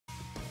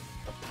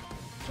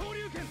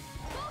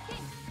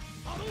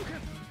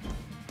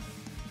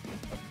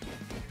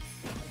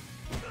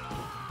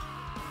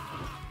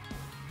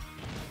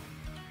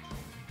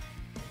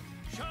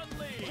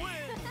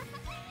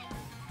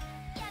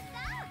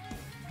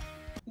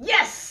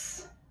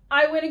Yes!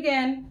 I win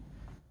again.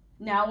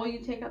 Now will you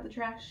take out the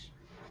trash?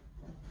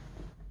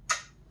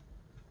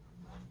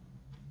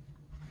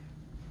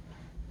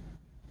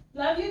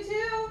 Love you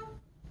too.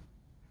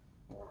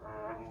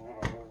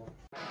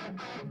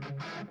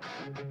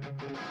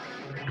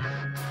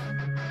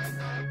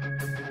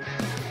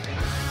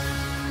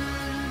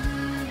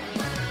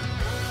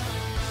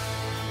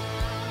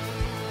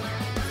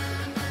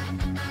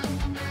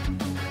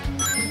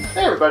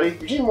 Hey everybody,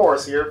 Eugene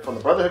Morris here from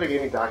the Brotherhood of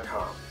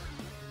Gaming.com.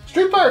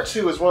 Street Fighter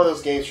 2 is one of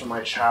those games from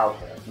my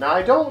childhood. Now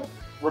I don't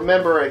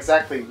remember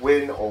exactly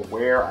when or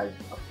where I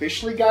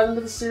officially got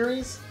into the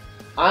series.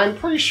 I'm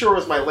pretty sure it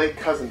was my late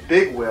cousin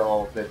Big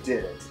Will that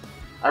did it.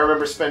 I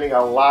remember spending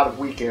a lot of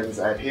weekends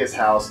at his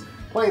house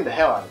playing the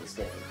hell out of this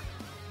game.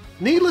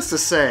 Needless to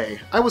say,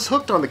 I was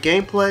hooked on the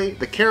gameplay,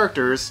 the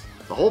characters,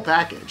 the whole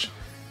package.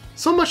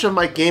 So much of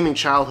my gaming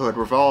childhood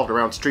revolved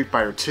around Street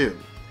Fighter 2.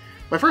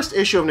 My first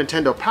issue of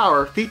Nintendo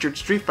Power featured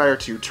Street Fighter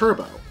 2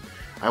 Turbo.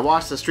 I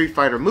watched the Street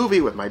Fighter movie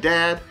with my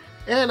dad,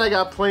 and I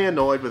got plenty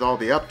annoyed with all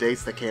the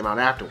updates that came out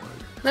afterward.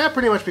 That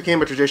pretty much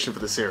became a tradition for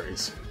the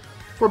series,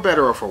 for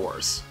better or for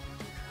worse.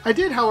 I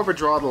did, however,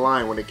 draw the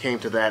line when it came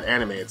to that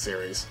animated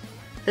series.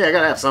 Hey, I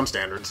gotta have some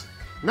standards.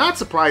 Not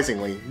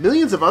surprisingly,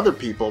 millions of other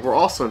people were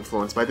also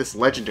influenced by this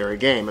legendary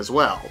game as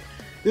well.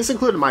 This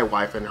included my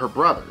wife and her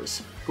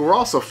brothers, who were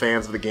also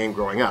fans of the game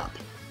growing up.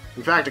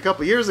 In fact, a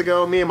couple years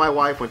ago, me and my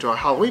wife went to a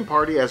Halloween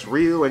party as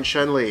Ryu and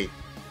Chun-Li.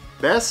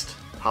 Best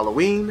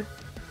Halloween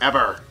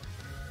ever.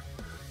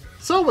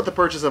 So with the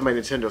purchase of my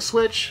Nintendo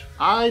Switch,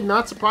 I,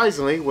 not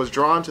surprisingly, was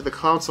drawn to the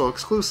console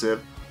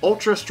exclusive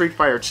Ultra Street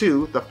Fighter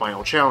 2 The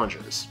Final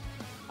Challengers.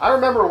 I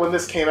remember when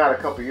this came out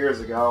a couple years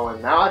ago,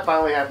 and now I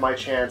finally have my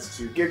chance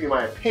to give you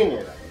my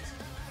opinion of it.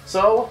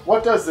 So,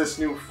 what does this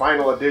new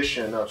final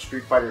edition of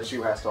Street Fighter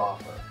 2 has to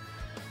offer?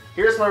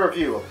 Here's my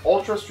review of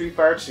Ultra Street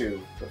Fighter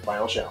 2 The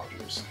Final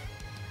Challengers.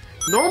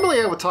 Normally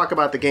I would talk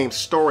about the game's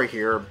story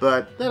here,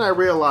 but then I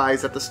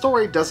realized that the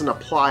story doesn't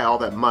apply all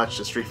that much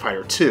to Street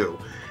Fighter 2.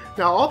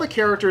 Now, all the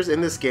characters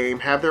in this game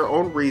have their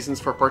own reasons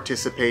for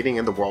participating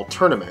in the World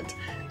Tournament,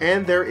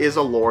 and there is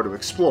a lore to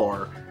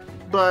explore,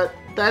 but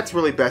that's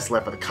really best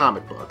left for the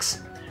comic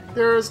books.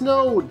 There is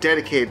no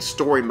dedicated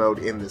story mode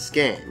in this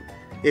game.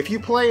 If you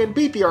play and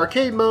beat the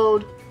arcade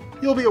mode,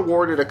 you'll be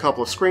awarded a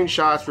couple of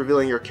screenshots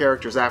revealing your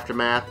character's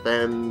aftermath,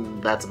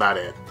 and that's about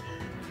it.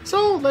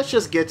 So let's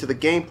just get to the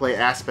gameplay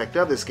aspect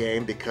of this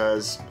game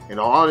because, in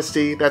all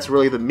honesty, that's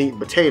really the meat and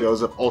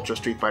potatoes of Ultra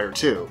Street Fighter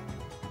 2.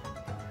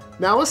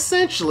 Now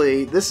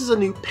essentially, this is a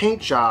new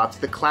paint job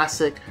to the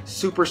classic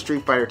Super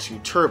Street Fighter 2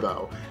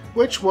 Turbo,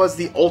 which was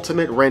the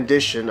ultimate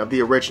rendition of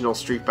the original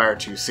Street Fighter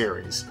 2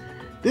 series.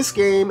 This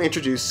game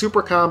introduced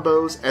super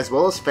combos as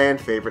well as fan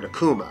favorite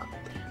Akuma.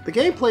 The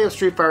gameplay of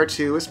Street Fighter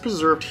 2 is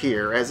preserved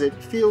here as it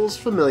feels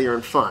familiar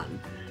and fun.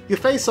 You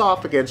face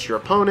off against your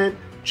opponent,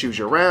 choose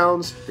your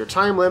rounds, your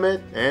time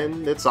limit,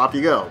 and it's off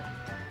you go.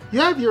 You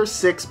have your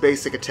 6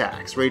 basic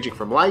attacks, ranging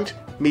from light,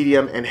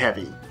 medium, and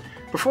heavy.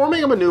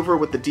 Performing a maneuver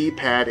with the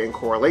D-pad in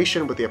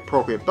correlation with the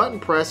appropriate button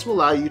press will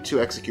allow you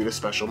to execute a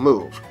special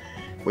move.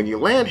 When you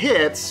land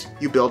hits,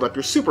 you build up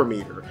your super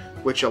meter,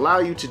 which allow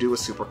you to do a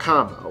super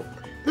combo.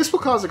 This will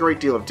cause a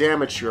great deal of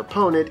damage to your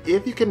opponent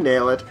if you can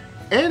nail it,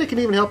 and it can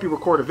even help you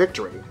record a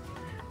victory.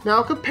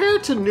 Now,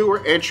 compared to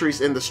newer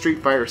entries in the Street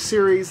Fighter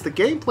series, the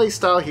gameplay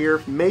style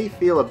here may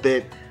feel a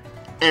bit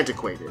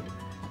antiquated,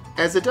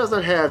 as it does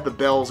not have the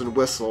bells and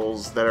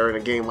whistles that are in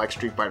a game like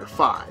Street Fighter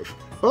V.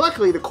 But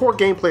luckily, the core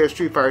gameplay of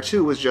Street Fighter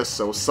 2 was just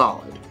so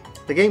solid.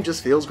 The game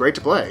just feels great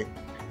to play.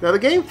 Now, the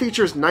game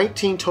features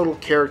 19 total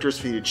characters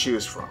for you to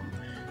choose from.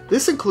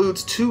 This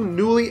includes 2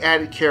 newly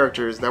added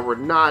characters that were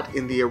not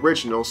in the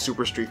original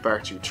Super Street Fighter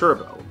 2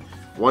 Turbo.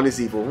 One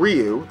is Evil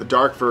Ryu, the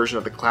dark version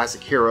of the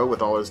classic hero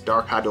with all his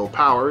Dark Hado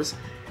powers,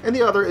 and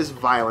the other is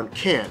Violent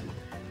Ken.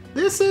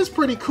 This is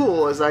pretty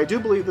cool, as I do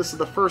believe this is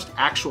the first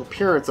actual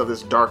appearance of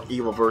this dark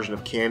evil version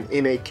of Ken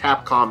in a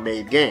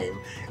Capcom-made game,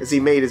 as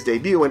he made his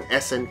debut in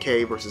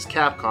SNK vs.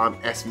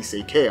 Capcom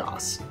SVC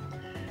Chaos.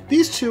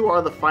 These two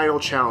are the final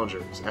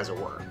challengers, as it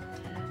were.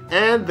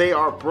 And they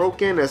are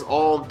broken as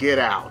all get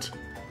out.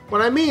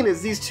 What I mean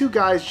is these two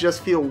guys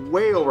just feel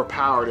way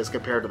overpowered as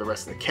compared to the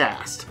rest of the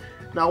cast.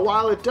 Now,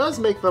 while it does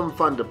make them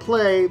fun to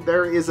play,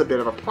 there is a bit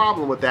of a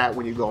problem with that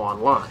when you go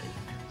online.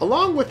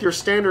 Along with your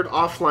standard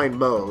offline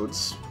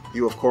modes,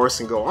 you of course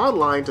can go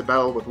online to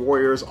battle with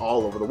warriors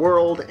all over the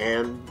world,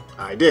 and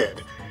I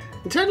did.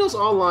 Nintendo's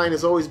online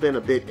has always been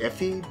a bit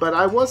iffy, but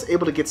I was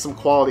able to get some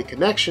quality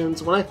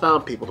connections when I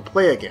found people to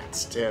play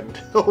against, and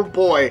oh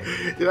boy,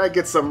 did I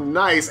get some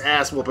nice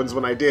ass whoopings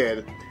when I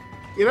did.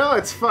 You know,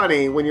 it's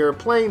funny, when you're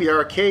playing the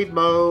arcade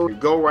mode, you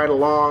go right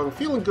along,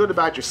 feeling good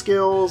about your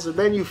skills, and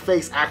then you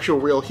face actual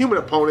real human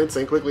opponents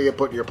and quickly get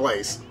put in your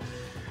place.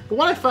 But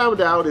what I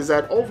found out is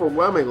that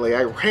overwhelmingly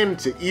I ran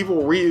into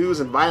evil Ryus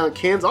and violent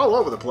Kens all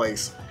over the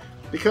place,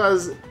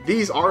 because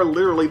these are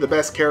literally the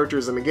best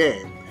characters in the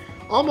game.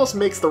 Almost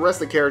makes the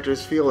rest of the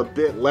characters feel a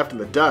bit left in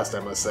the dust, I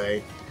must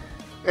say.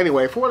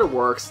 Anyway, for what it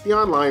works, the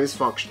online is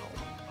functional,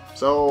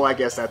 so I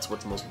guess that's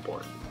what's most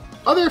important.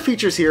 Other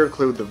features here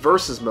include the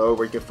Versus mode,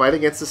 where you can fight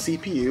against the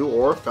CPU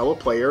or fellow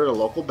player in a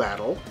local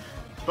battle,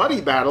 Buddy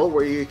Battle,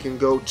 where you can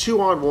go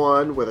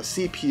 2-on-1 with a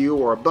CPU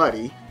or a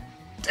buddy.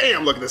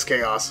 Damn, look at this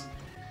chaos!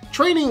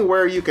 Training,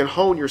 where you can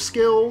hone your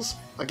skills,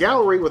 a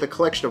gallery with a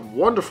collection of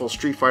wonderful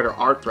Street Fighter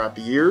art throughout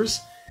the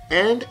years,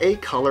 and a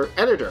color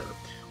editor,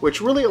 which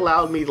really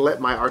allowed me to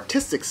let my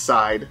artistic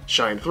side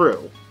shine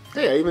through.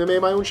 Hey, I even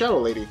made my own Shadow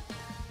Lady.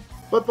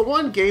 But the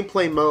one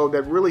gameplay mode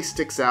that really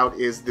sticks out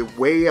is the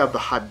Way of the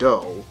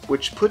Hado,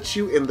 which puts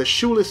you in the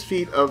shoeless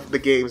feet of the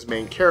game's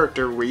main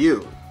character,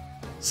 Ryu.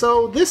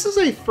 So this is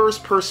a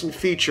first-person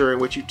feature in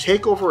which you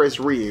take over as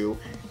Ryu,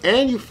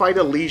 and you fight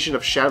a legion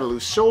of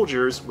Shadowloo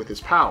soldiers with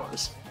his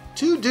powers.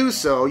 To do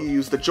so, you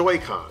use the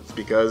Joy-Cons,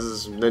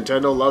 because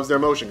Nintendo loves their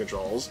motion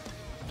controls.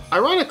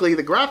 Ironically,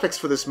 the graphics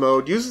for this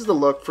mode uses the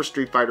look for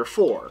Street Fighter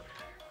 4.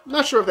 I'm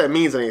not sure if that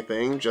means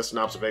anything, just an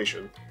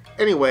observation.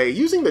 Anyway,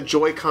 using the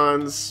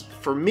Joy-Cons,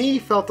 for me,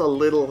 felt a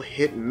little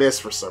hit and miss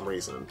for some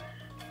reason.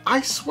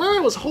 I swear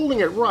I was holding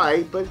it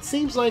right, but it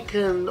seems like I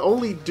can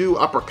only do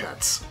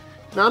uppercuts.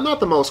 Now, I'm not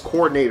the most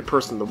coordinated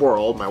person in the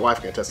world, my wife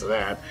can attest to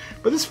that,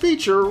 but this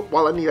feature,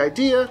 while a neat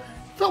idea,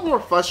 felt more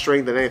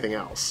frustrating than anything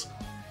else.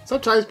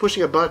 Sometimes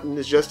pushing a button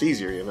is just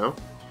easier, you know?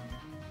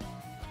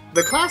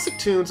 The classic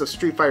tunes of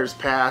Street Fighter's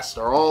past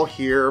are all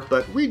here,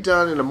 but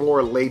redone in a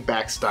more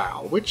laid-back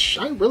style, which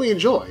I really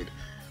enjoyed.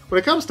 When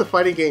it comes to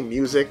fighting game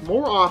music,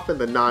 more often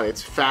than not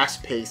it's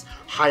fast-paced,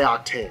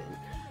 high-octane.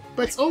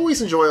 But it's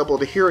always enjoyable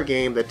to hear a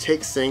game that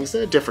takes things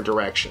in a different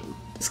direction.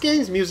 This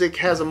game's music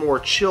has a more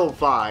chill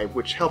vibe,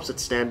 which helps it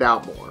stand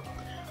out more.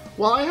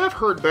 While I have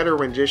heard better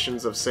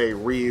renditions of, say,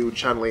 Ryu,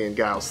 Chun-Li, and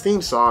Guile's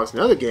theme songs in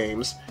other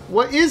games,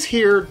 what is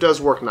here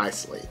does work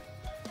nicely.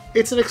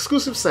 It's an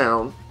exclusive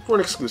sound for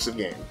an exclusive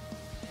game.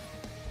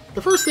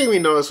 The first thing we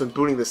noticed when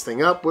booting this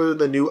thing up were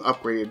the new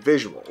upgraded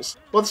visuals.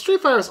 While the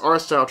Street Fighter's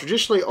art style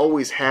traditionally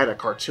always had a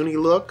cartoony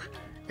look,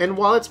 and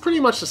while it's pretty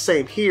much the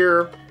same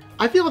here,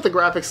 I feel that the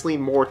graphics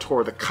lean more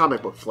toward the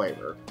comic book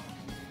flavor,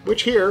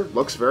 which here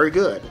looks very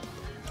good.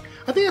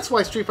 I think that's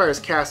why Street Fighter's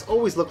cast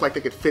always looked like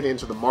they could fit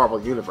into the Marvel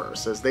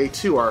universe, as they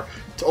too are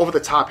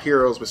over-the-top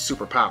heroes with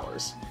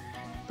superpowers.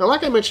 Now,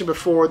 like I mentioned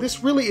before,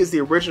 this really is the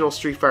original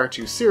Street Fighter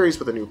 2 series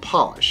with a new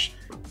polish,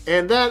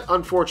 and that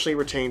unfortunately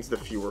retains the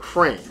fewer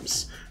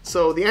frames,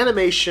 so the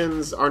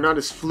animations are not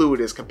as fluid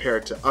as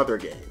compared to other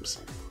games.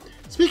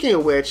 Speaking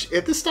of which,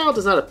 if this style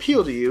does not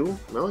appeal to you,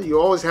 well,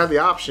 you always have the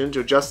option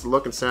to adjust the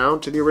look and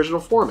sound to the original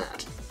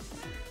format.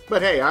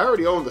 But hey, I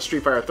already own the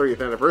Street Fighter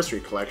 30th Anniversary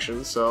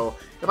Collection, so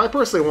if I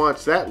personally want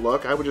that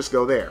look, I would just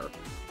go there.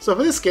 So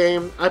for this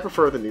game, I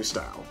prefer the new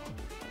style.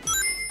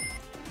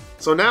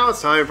 So now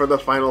it's time for the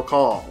final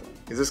call.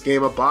 Is this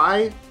game a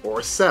buy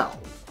or a sell?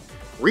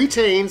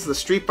 Retains the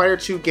Street Fighter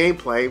 2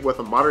 gameplay with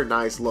a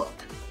modernized look.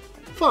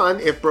 Fun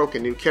if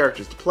broken new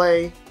characters to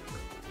play.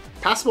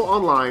 Passable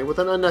online with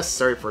an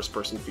unnecessary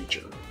first-person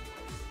feature.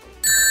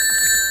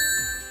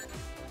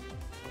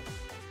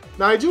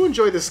 Now I do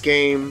enjoy this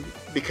game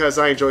because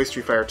I enjoy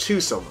Street Fighter 2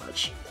 so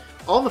much.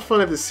 All the fun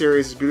of this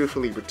series is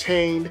beautifully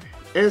retained,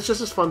 and it's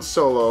just as fun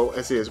solo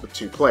as it is with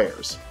two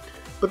players.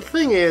 But the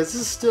thing is,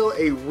 this is still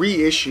a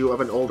reissue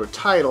of an older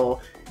title,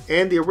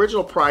 and the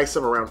original price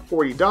of around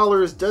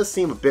 $40 does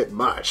seem a bit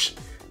much,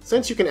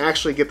 since you can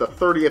actually get the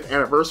 30th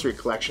Anniversary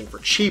Collection for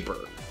cheaper.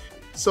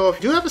 So if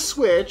you do have a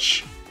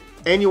Switch,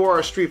 and you are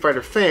a Street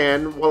Fighter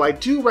fan, while I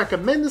do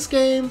recommend this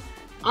game,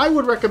 I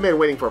would recommend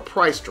waiting for a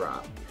price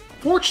drop.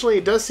 Fortunately,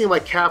 it does seem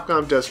like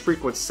Capcom does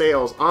frequent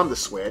sales on the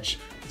Switch,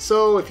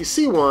 so if you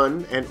see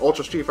one and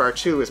Ultra Street Fighter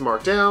 2 is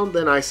marked down,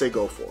 then I say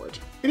go for it.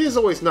 It is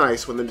always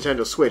nice when the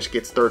Nintendo Switch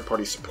gets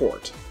third-party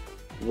support.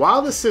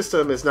 While the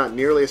system is not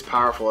nearly as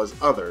powerful as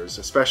others,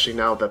 especially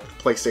now that the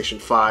PlayStation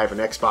 5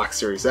 and Xbox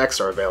Series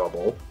X are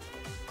available,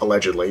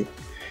 allegedly,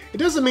 it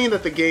doesn't mean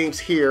that the games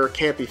here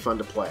can't be fun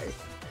to play.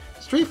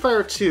 Street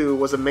Fighter 2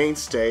 was a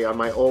mainstay on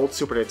my old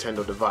Super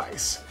Nintendo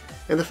device,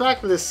 and the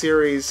fact that this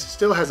series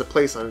still has a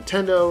place on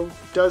Nintendo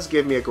does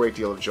give me a great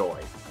deal of joy.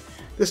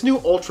 This new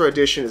Ultra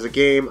Edition is a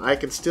game I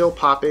can still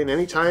pop in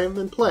anytime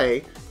and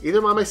play,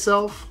 either by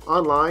myself,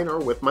 online, or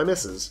with my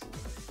missus,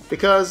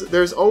 because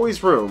there's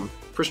always room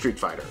for Street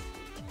Fighter.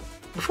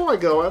 Before I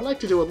go, I'd like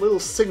to do a little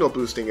signal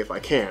boosting if I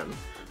can.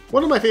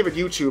 One of my favorite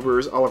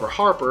YouTubers, Oliver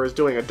Harper, is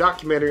doing a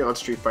documentary on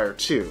Street Fighter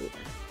 2,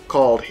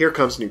 called Here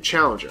Comes New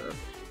Challenger.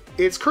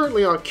 It's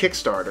currently on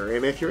Kickstarter,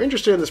 and if you're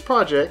interested in this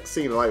project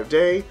seeing the light of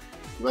day,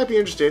 you might be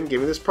interested in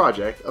giving this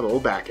project a little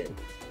backing.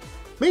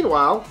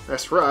 Meanwhile,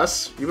 as for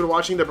us, you've been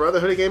watching the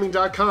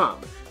Brotherhoodofgaming.com.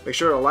 Make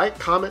sure to like,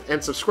 comment,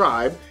 and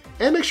subscribe,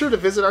 and make sure to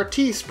visit our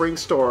Teespring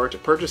store to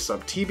purchase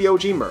some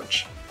TBOG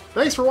merch.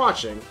 Thanks for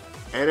watching,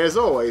 and as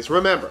always,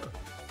 remember,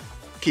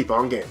 keep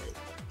on gaming.